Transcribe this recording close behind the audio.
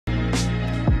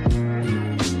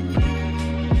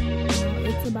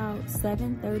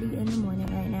7:30 in the morning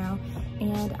right now,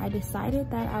 and I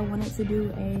decided that I wanted to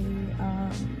do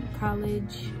a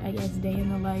college, I guess, day in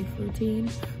the life routine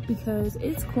because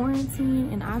it's quarantine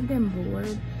and I've been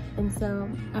bored. And so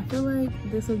I feel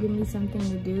like this will give me something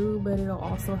to do, but it'll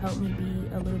also help me be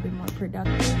a little bit more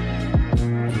productive.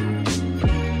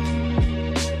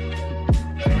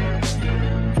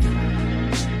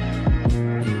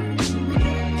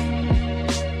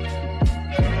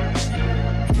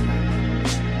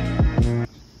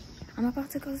 I'm about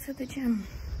to go to the gym.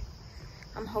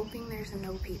 I'm hoping there's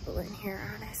no people in here,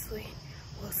 honestly.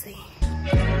 We'll see.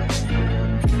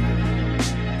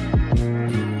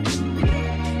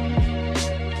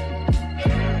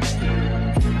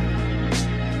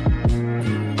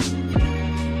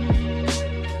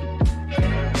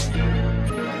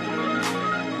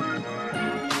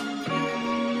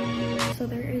 So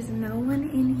there is no one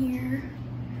in here,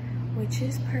 which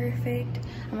is perfect.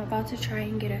 I'm about to try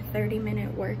and get a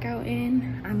 30-minute workout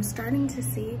in. I'm starting to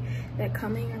see that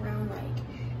coming around like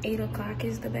 8 o'clock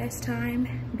is the best time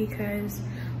because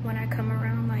when I come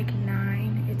around like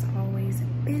 9, it's always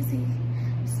busy.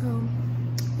 So,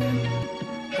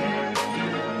 yeah.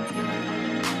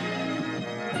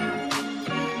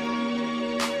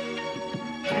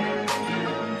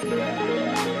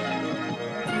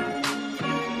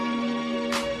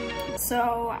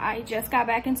 So I just got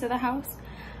back into the house.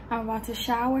 I'm about to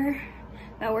shower.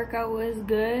 That workout was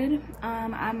good.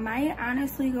 I might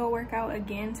honestly go work out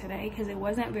again today because it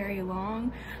wasn't very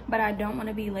long, but I don't want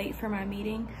to be late for my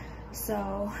meeting.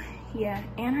 So yeah,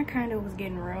 and I kind of was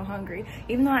getting real hungry.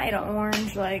 Even though I ate an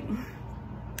orange, like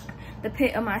the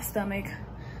pit of my stomach,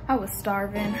 I was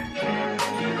starving. So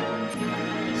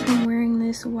I'm wearing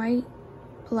this white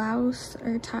blouse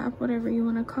or top, whatever you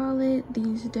want to call it,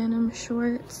 these denim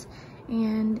shorts,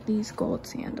 and these gold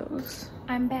sandals.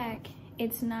 I'm back.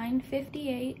 It's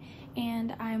 9:58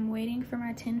 and I'm waiting for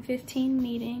my 10:15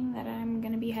 meeting that I'm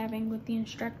gonna be having with the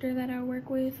instructor that I work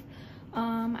with.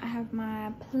 I have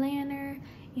my planner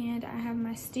and I have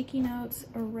my sticky notes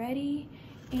ready.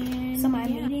 And so my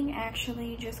meeting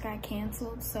actually just got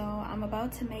canceled, so I'm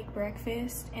about to make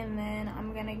breakfast and then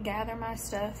I'm gonna gather my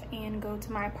stuff and go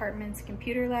to my apartment's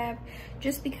computer lab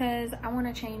just because I want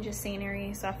to change the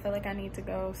scenery, so I feel like I need to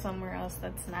go somewhere else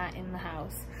that's not in the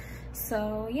house.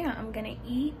 So yeah, I'm gonna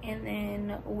eat and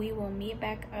then we will meet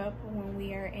back up when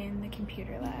we are in the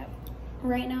computer lab.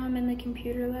 Right now I'm in the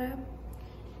computer lab.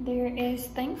 There is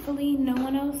thankfully no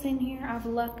one else in here. I've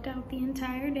lucked out the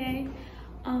entire day.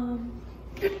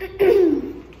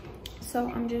 So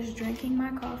I'm just drinking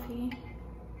my coffee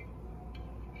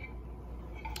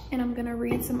and I'm gonna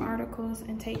read some articles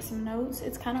and take some notes.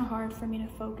 It's kind of hard for me to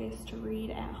focus to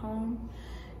read at home.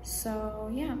 So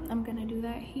yeah, I'm gonna do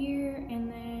that here and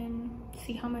then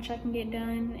see how much I can get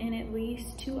done in at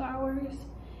least 2 hours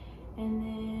and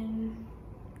then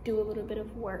do a little bit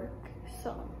of work,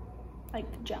 so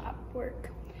like job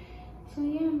work. So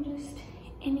yeah, I'm just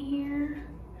in here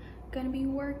gonna be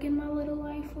working my little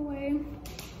life away.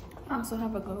 I also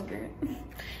have a go-gurt.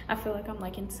 I feel like I'm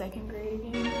like in 2nd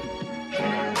grade again.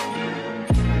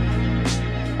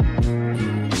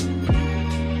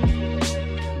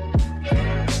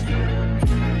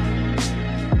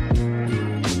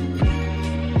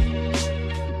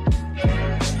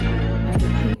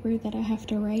 That I have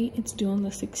to write. It's due on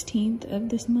the 16th of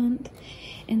this month,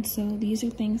 and so these are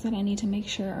things that I need to make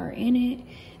sure are in it.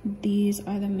 These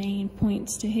are the main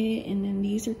points to hit, and then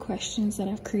these are questions that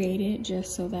I've created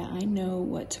just so that I know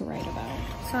what to write about.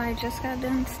 So I just got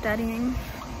done studying.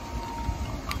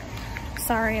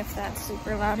 Sorry if that's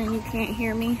super loud and you can't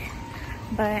hear me,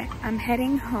 but I'm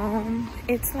heading home.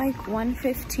 It's like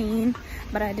 1:15,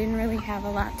 but I didn't really have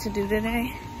a lot to do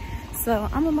today, so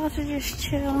I'm about to just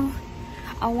chill.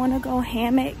 I want to go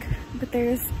hammock, but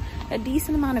there's a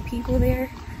decent amount of people there,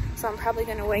 so I'm probably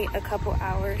gonna wait a couple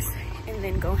hours and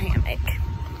then go hammock.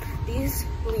 These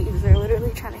leaves are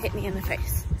literally trying to hit me in the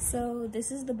face. So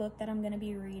this is the book that I'm gonna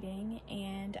be reading,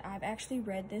 and I've actually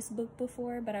read this book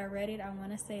before, but I read it, I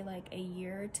want to say like a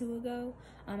year or 2 ago.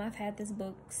 I've had this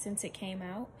book since it came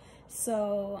out,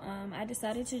 so I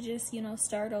decided to just, you know,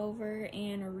 start over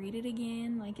and read it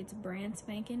again like it's brand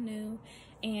spanking new.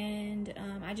 And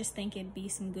I just think it'd be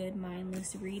some good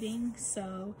mindless reading.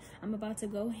 So I'm about to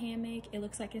go hammock. It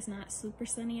looks like it's not super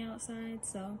sunny outside,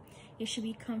 so it should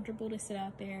be comfortable to sit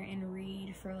out there and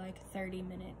read for like 30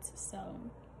 minutes. So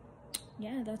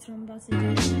yeah, that's what I'm about to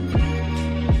do.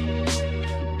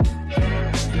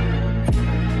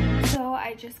 So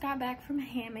I just got back from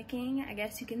hammocking. I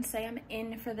guess you can say I'm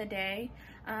in for the day.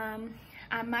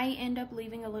 I might end up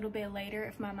leaving a little bit later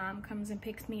if my mom comes and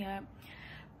picks me up.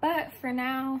 But for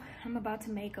now, I'm about to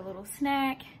make a little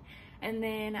snack, and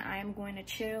then I'm going to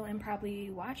chill and probably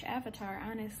watch Avatar,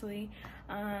 honestly.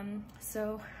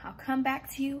 So I'll come back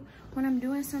to you when I'm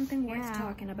doing something worth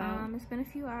talking about. It's been a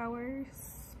few hours,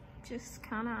 just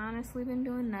kind of honestly been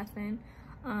doing nothing.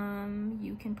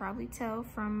 You can probably tell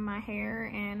from my hair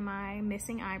and my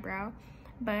missing eyebrow,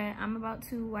 but I'm about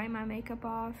to wipe my makeup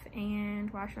off and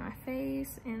wash my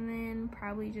face, and then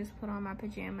probably just put on my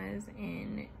pajamas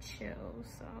and chill.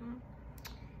 So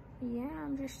yeah,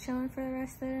 I'm just chilling for the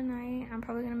rest of the night. I'm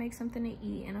probably gonna make something to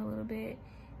eat in a little bit,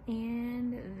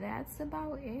 and that's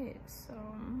about it. So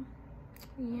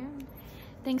yeah,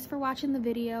 thanks for watching the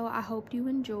video. I hope you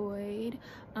enjoyed.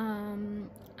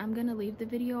 I'm gonna leave the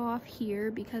video off here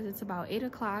because it's about 8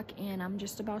 o'clock and I'm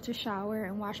just about to shower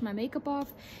and wash my makeup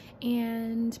off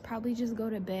and probably just go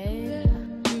to bed.